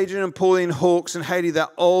Adrian and Pauline Hawkes and Haley, they're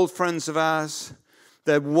old friends of ours.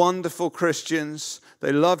 They're wonderful Christians.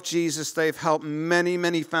 They love Jesus. They've helped many,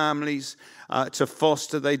 many families to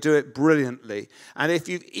foster. They do it brilliantly. And if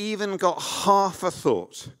you've even got half a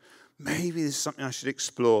thought, maybe this is something I should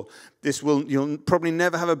explore, you'll probably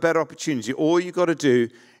never have a better opportunity. All you've got to do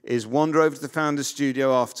is wander over to the Founder's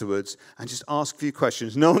Studio afterwards and just ask a few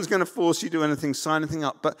questions. No one's going to force you to do anything, sign anything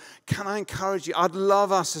up. But can I encourage you? I'd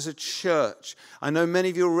love us as a church, I know many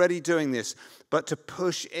of you are already doing this, but to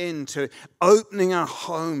push into opening our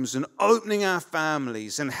homes and opening our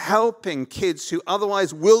families and helping kids who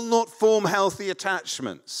otherwise will not form healthy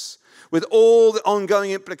attachments with all the ongoing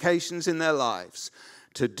implications in their lives,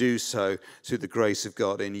 to do so through the grace of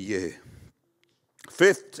God in you.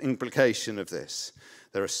 Fifth implication of this.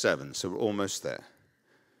 There are 7, so we're almost there.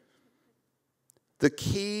 The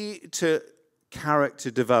key to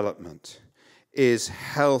character development is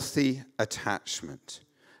healthy attachment,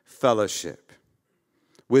 fellowship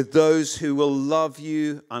with those who will love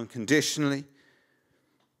you unconditionally,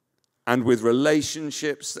 and with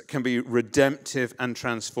relationships that can be redemptive and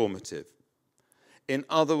transformative. In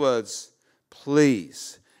other words,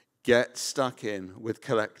 please get stuck in with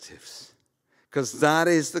collectives, because that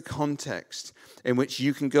is the context in which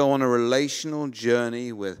you can go on a relational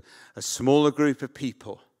journey with a smaller group of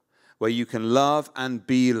people where you can love and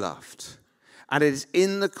be loved. And it is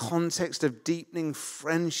in the context of deepening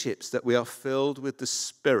friendships that we are filled with the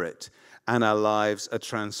Spirit and our lives are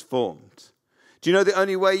transformed. Do you know the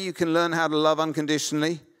only way you can learn how to love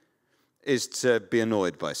unconditionally is to be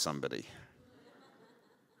annoyed by somebody?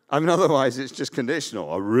 I mean, otherwise it's just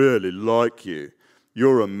conditional. I really like you.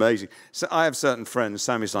 You're amazing. So I have certain friends,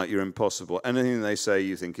 Sammy's like, you're impossible. Anything they say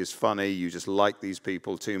you think is funny, you just like these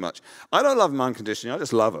people too much. I don't love them unconditionally, I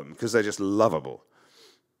just love them because they're just lovable.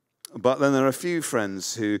 But then there are a few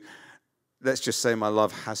friends who, let's just say my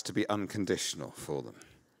love has to be unconditional for them.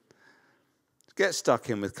 Get stuck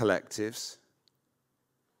in with collectives.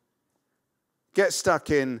 Get stuck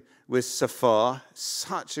in with Safar,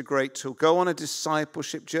 such a great tool. Go on a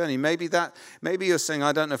discipleship journey. Maybe you're saying,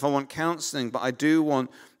 I don't know if I want counseling, but I do want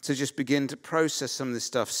to just begin to process some of this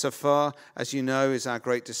stuff. Safar, as you know, is our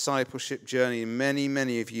great discipleship journey. Many,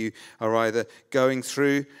 many of you are either going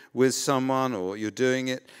through with someone or you're doing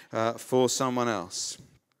it for someone else.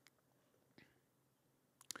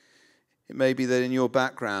 It may be that in your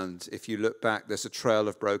background, if you look back, there's a trail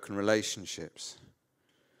of broken relationships.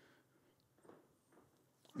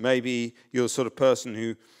 Maybe you're the sort of person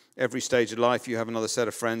who, every stage of life, you have another set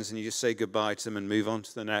of friends and you just say goodbye to them and move on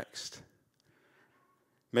to the next.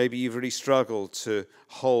 Maybe you've really struggled to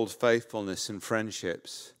hold faithfulness in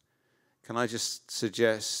friendships. Can I just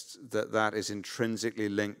suggest that that is intrinsically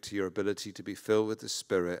linked to your ability to be filled with the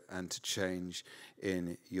Spirit and to change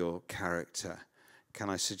in your character? Can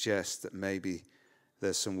I suggest that maybe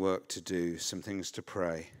there's some work to do, some things to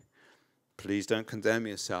pray? Please don't condemn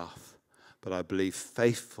yourself. But I believe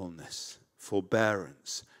faithfulness,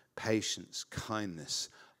 forbearance, patience, kindness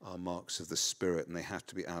are marks of the Spirit, and they have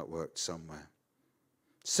to be outworked somewhere.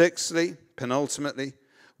 Sixthly, penultimately,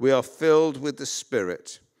 we are filled with the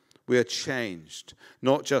Spirit. We are changed,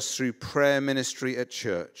 not just through prayer ministry at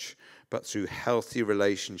church, but through healthy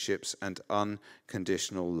relationships and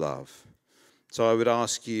unconditional love. So I would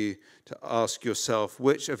ask you to ask yourself,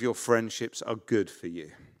 which of your friendships are good for you?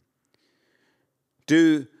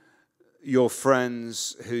 Do your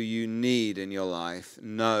friends who you need in your life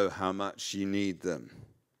know how much you need them?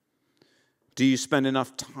 Do you spend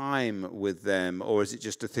enough time with them, or is it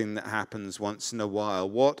just a thing that happens once in a while?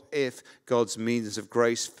 What if God's means of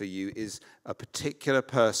grace for you is a particular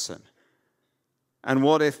person? And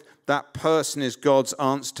what if that person is God's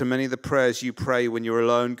answer to many of the prayers you pray when you're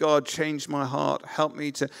alone? God, change my heart. Help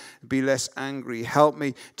me to be less angry. Help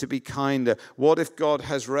me to be kinder. What if God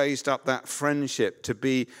has raised up that friendship to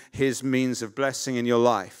be his means of blessing in your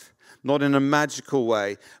life? Not in a magical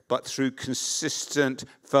way, but through consistent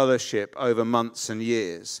fellowship over months and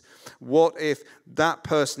years. What if that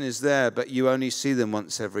person is there, but you only see them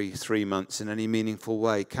once every 3 months in any meaningful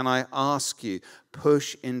way? Can I ask you,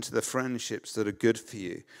 push into the friendships that are good for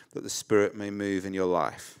you, that the Spirit may move in your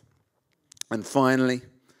life? And finally,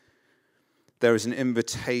 there is an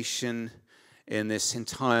invitation in this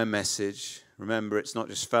entire message. Remember, it's not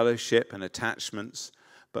just fellowship and attachments,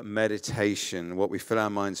 but meditation, what we fill our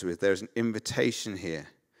minds with. There's an invitation here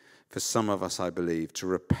for some of us, I believe, to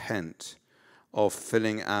repent of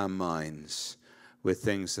filling our minds with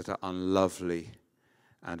things that are unlovely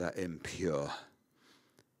and are impure.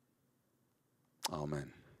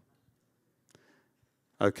 Amen.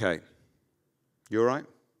 Okay. You all right?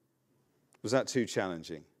 Was that too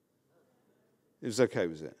challenging? It was okay,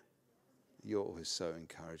 was it? You're always so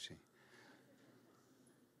encouraging.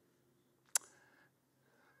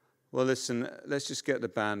 Well, listen, let's just get the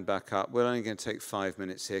band back up. We're only going to take 5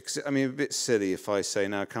 minutes here. Because, a bit silly if I say,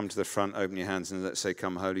 now come to the front, open your hands, and let's say,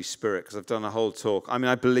 come Holy Spirit. Because I've done a whole talk.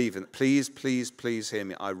 I believe in it. Please, please, please hear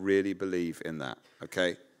me. I really believe in that,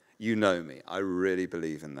 okay? You know me. I really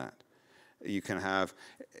believe in that. You can have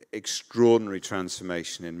extraordinary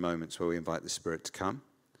transformation in moments where we invite the Spirit to come.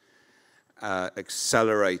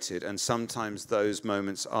 Accelerated, and sometimes those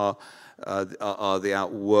moments are the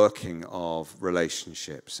outworking of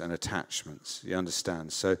relationships and attachments. You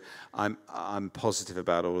understand? So I'm positive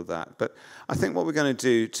about all of that. But I think what we're going to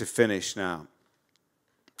do to finish now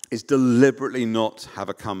is deliberately not have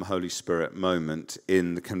a come Holy Spirit moment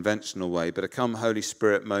in the conventional way, but a come Holy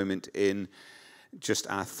Spirit moment in just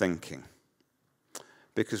our thinking.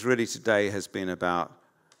 Because really today has been about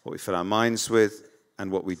what we fill our minds with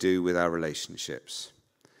and what we do with our relationships.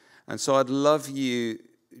 And so I'd love you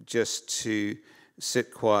just to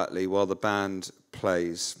sit quietly while the band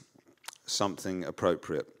plays something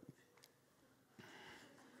appropriate.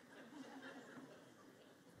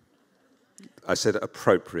 I said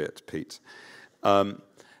appropriate, Pete. And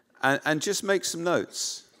just make some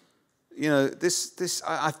notes. You know,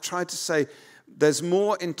 I've tried to say there's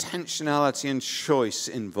more intentionality and choice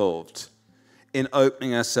involved in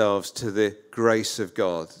opening ourselves to the grace of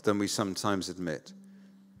God than we sometimes admit.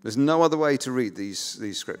 There's no other way to read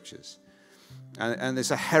these scriptures. And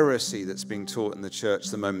there's a heresy that's being taught in the church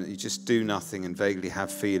at the moment that you just do nothing and vaguely have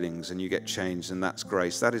feelings and you get changed and that's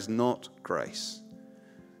grace. That is not grace.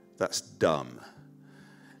 That's dumb.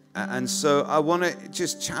 And so I want to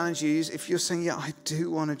just challenge you, if you're saying, yeah, I do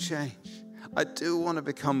want to change. I do want to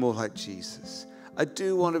become more like Jesus. I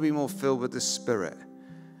do want to be more filled with the Spirit.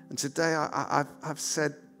 And today I've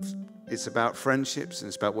said it's about friendships and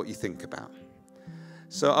it's about what you think about.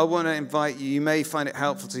 So I want to invite you. You may find it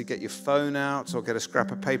helpful to get your phone out or get a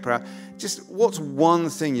scrap of paper out. Just what's one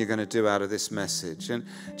thing you're going to do out of this message? And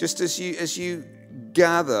just as you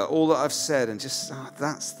gather all that I've said and just,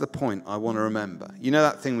 that's the point I want to remember. You know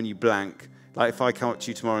that thing when you blank? Like if I come up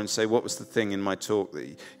to you tomorrow and say, what was the thing in my talk that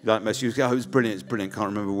you liked most? You go, oh, it was brilliant, can't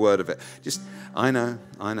remember a word of it. Just, I know.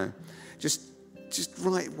 Just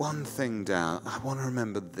write one thing down. I want to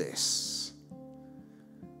remember this.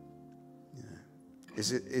 You know,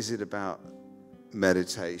 is it about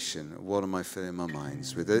meditation? What am I filling my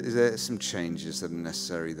minds with? Is there some changes that are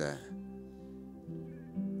necessary there?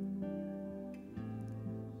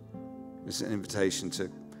 Is it an invitation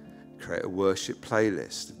to create a worship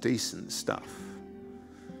playlist of decent stuff?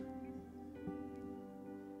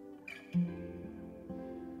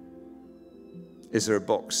 Is there a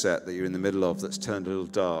box set that you're in the middle of that's turned a little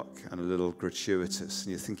dark and a little gratuitous?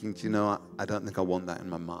 And you're thinking, do you know, I don't think I want that in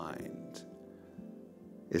my mind.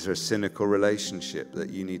 Is there a cynical relationship that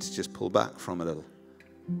you need to just pull back from a little?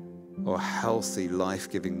 Or a healthy,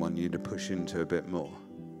 life-giving one you need to push into a bit more?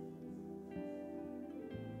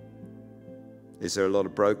 Is there a lot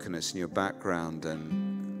of brokenness in your background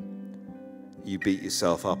and you beat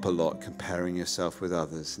yourself up a lot comparing yourself with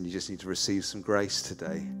others and you just need to receive some grace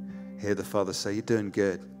today? Hear the Father say, you're doing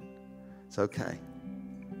good. It's okay.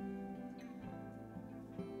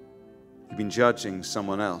 You've been judging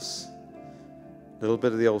someone else. A little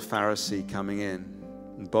bit of the old Pharisee coming in.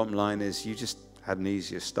 And the bottom line is you just had an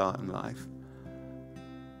easier start in life.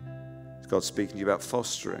 God's speaking to you about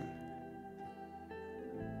fostering,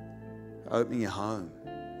 opening your home.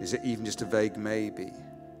 Is it even just a vague maybe?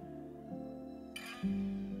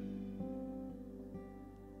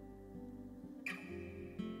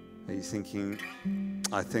 Are you thinking,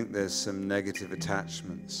 I think there's some negative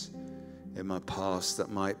attachments in my past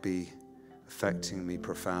that might be affecting me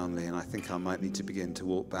profoundly, and I think I might need to begin to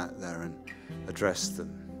walk back there and address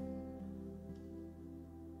them?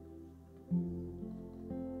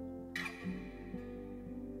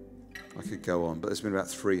 I could go on, but there's been about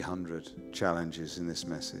 300 challenges in this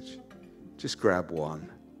message. Just grab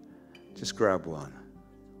one. Just grab one.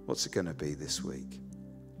 What's it going to be this week?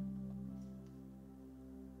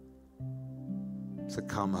 So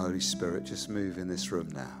come, Holy Spirit, just move in this room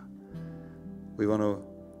now. We want to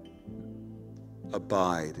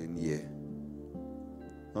abide in you,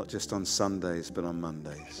 not just on Sundays, but on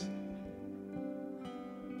Mondays.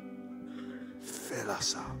 Fill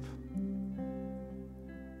us up.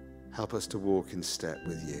 Help us to walk in step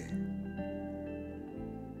with you.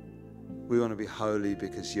 We want to be holy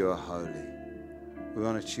because you are holy. We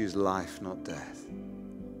want to choose life, not death.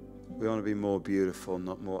 We want to be more beautiful,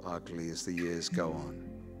 not more ugly as the years go on.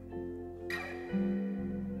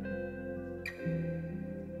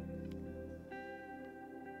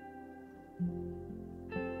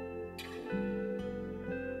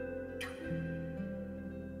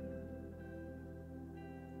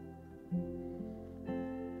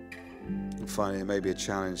 Finally, maybe a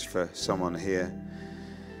challenge for someone here.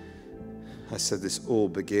 I said this all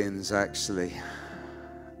begins actually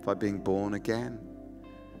by being born again.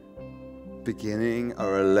 Beginning a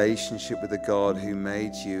relationship with the God who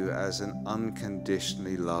made you as an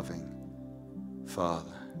unconditionally loving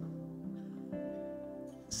Father.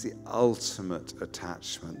 It's the ultimate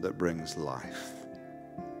attachment that brings life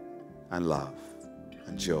and love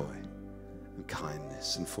and joy and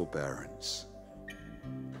kindness and forbearance.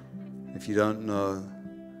 If you don't know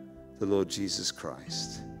the Lord Jesus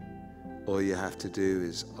Christ, all you have to do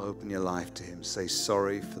is open your life to him. Say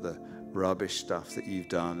sorry for the rubbish stuff that you've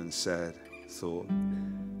done and said, thought.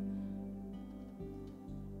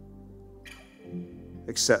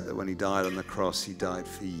 Accept that when he died on the cross, he died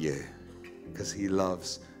for you because he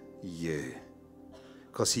loves you.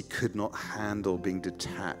 Because he could not handle being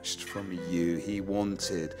detached from you. He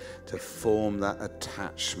wanted to form that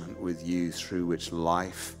attachment with you through which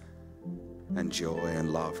life and joy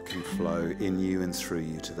and love can flow in you and through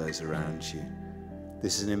you to those around you.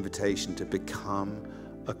 This is an invitation to become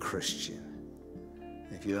a Christian.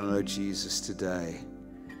 If you don't know Jesus today,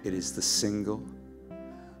 it is the single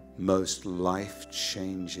most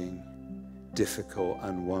life-changing, difficult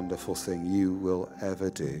and wonderful thing you will ever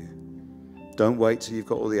do. Don't wait till you've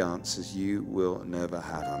got all the answers. You will never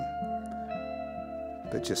have them.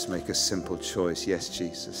 But just make a simple choice. Yes,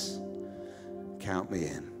 Jesus, count me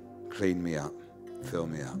in. Clean me up, fill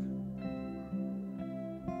me up.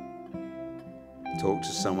 Talk to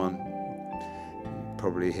someone,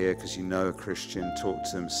 probably here because you know a Christian. Talk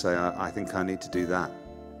to them, say, I think I need to do that.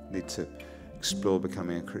 I need to explore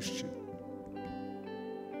becoming a Christian.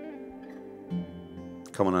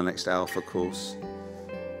 Come on our next Alpha course.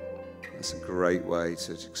 That's a great way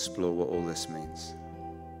to explore what all this means.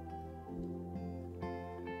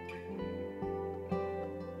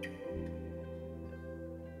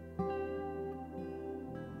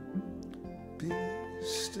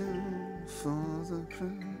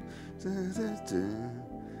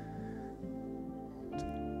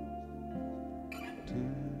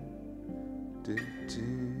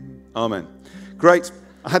 Amen. Great.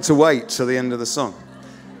 I had to wait till the end of the song.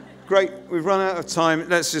 Great. We've run out of time.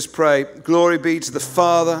 Let's just pray. Glory be to the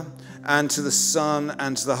Father and to the Son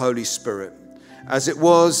and to the Holy Spirit, as it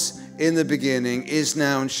was in the beginning, is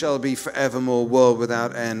now, and shall be forevermore, world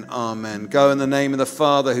without end. Amen. Go in the name of the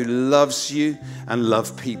Father who loves you and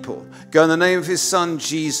love people. Go in the name of his Son,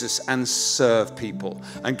 Jesus, and serve people.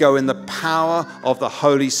 And go in the power of the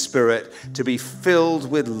Holy Spirit to be filled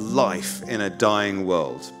with life in a dying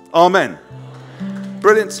world. Amen.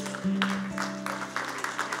 Brilliant.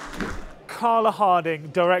 Carla Harding,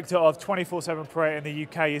 Director of 24/7 Prayer in the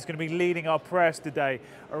UK, is going to be leading our prayers today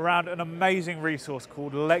around an amazing resource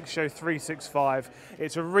called Lectio 365.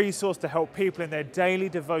 It's a resource to help people in their daily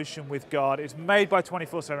devotion with God. It's made by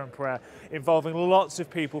 24/7 Prayer, involving lots of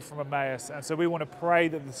people from Emmaus, and so we want to pray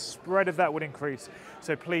that the spread of that would increase.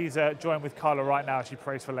 So please join with Carla right now as she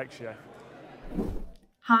prays for Lectio.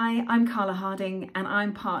 Hi, I'm Carla Harding, and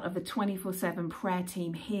I'm part of the 24/7 Prayer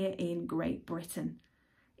team here in Great Britain.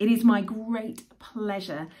 It is my great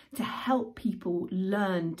pleasure to help people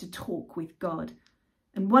learn to talk with God.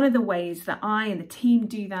 And one of the ways that I and the team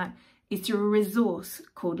do that is through a resource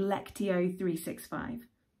called Lectio 365.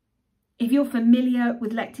 If you're familiar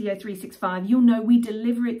with Lectio 365, you'll know we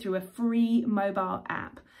deliver it through a free mobile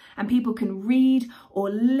app, and people can read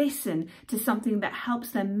or listen to something that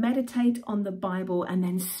helps them meditate on the Bible and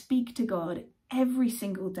then speak to God every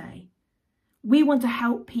single day. We want to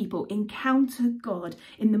help people encounter God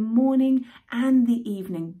in the morning and the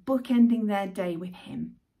evening, bookending their day with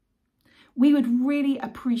Him. We would really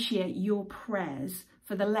appreciate your prayers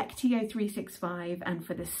for the Lectio 365 and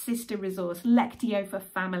for the sister resource Lectio for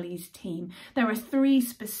Families team. There are 3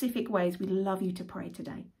 specific ways we'd love you to pray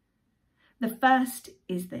today. The first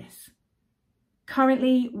is this.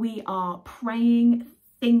 Currently, we are praying,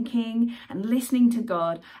 thinking and listening to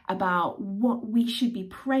God about what we should be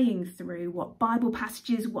praying through, what Bible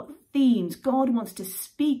passages, what themes God wants to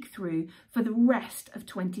speak through for the rest of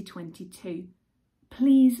 2022.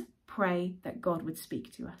 Please pray that God would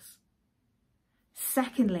speak to us.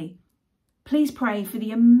 Secondly, please pray for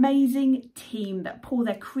the amazing team that pour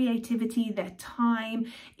their creativity, their time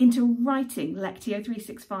into writing Lectio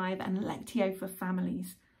 365 and Lectio for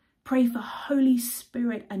Families. Pray for Holy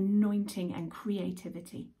Spirit anointing and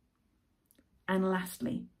creativity. And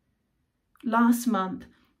lastly, last month,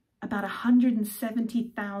 about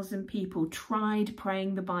 170,000 people tried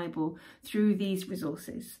praying the Bible through these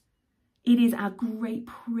resources. It is our great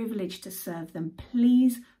privilege to serve them.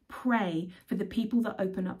 Please pray for the people that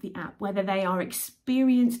open up the app, whether they are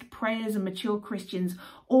experienced prayers and mature Christians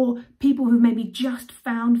or people who maybe just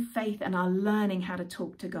found faith and are learning how to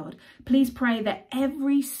talk to God. Please pray that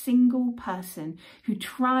every single person who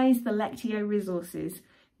tries the Lectio resources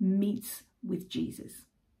meets with Jesus.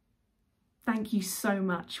 Thank you so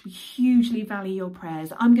much. We hugely value your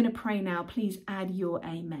prayers. I'm going to pray now. Please add your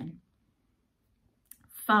amen.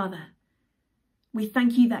 Father, we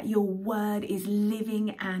thank you that your word is living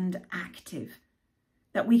and active,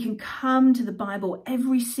 that we can come to the Bible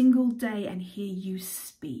every single day and hear you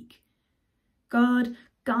speak. God,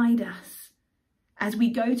 guide us as we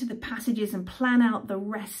go to the passages and plan out the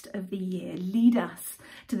rest of the year. Lead us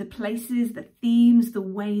to the places, the themes, the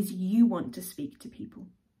ways you want to speak to people.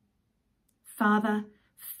 Father,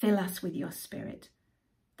 fill us with your Spirit.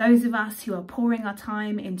 Those of us who are pouring our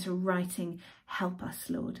time into writing, help us,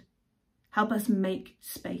 Lord. Help us make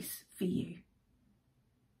space for you.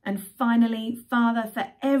 And finally, Father, for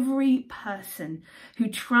every person who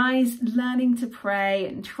tries learning to pray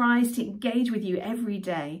and tries to engage with you every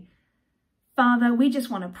day, Father, we just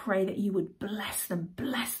want to pray that you would bless them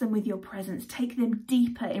with your presence, take them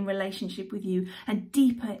deeper in relationship with you and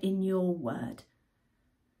deeper in your word.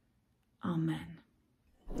 Amen.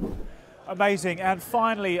 Amazing. And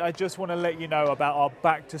finally, I just want to let you know about our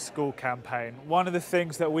Back to School campaign. One of the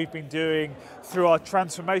things that we've been doing through our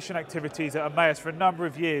transformation activities at Emmaus for a number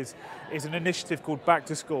of years is an initiative called Back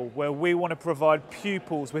to School, where we want to provide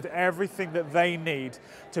pupils with everything that they need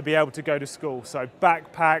to be able to go to school. So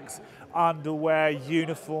backpacks, underwear,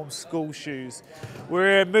 uniforms, school shoes.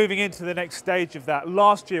 We're moving into the next stage of that.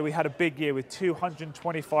 Last year we had a big year with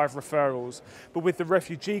 225 referrals, but with the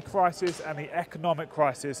refugee crisis and the economic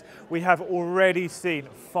crisis, we have already seen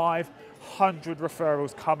 500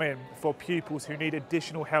 referrals come in for pupils who need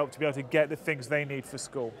additional help to be able to get the things they need for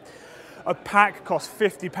school. A pack costs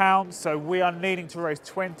 £50, so we are needing to raise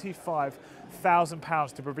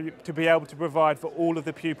 £25,000 to be able to provide for all of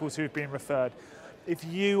the pupils who've been referred. If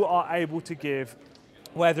you are able to give,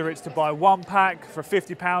 whether it's to buy one pack for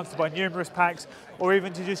 £50, to buy numerous packs, or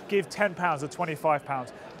even to just give £10 or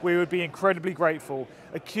 £25, we would be incredibly grateful.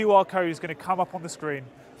 A QR code is going to come up on the screen.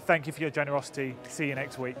 Thank you for your generosity. See you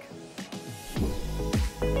next week.